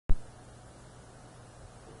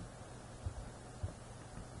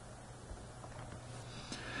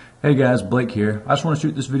Hey guys, Blake here. I just want to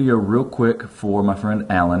shoot this video real quick for my friend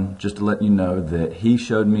Alan, just to let you know that he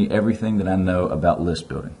showed me everything that I know about list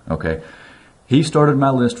building, okay? He started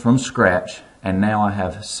my list from scratch, and now I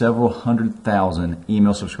have several 100,000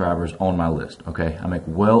 email subscribers on my list, okay? I make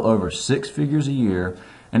well over 6 figures a year,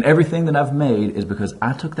 and everything that I've made is because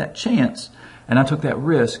I took that chance, and I took that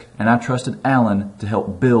risk, and I trusted Alan to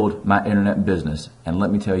help build my internet business. And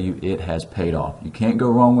let me tell you, it has paid off. You can't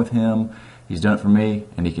go wrong with him. He's done it for me,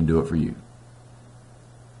 and he can do it for you.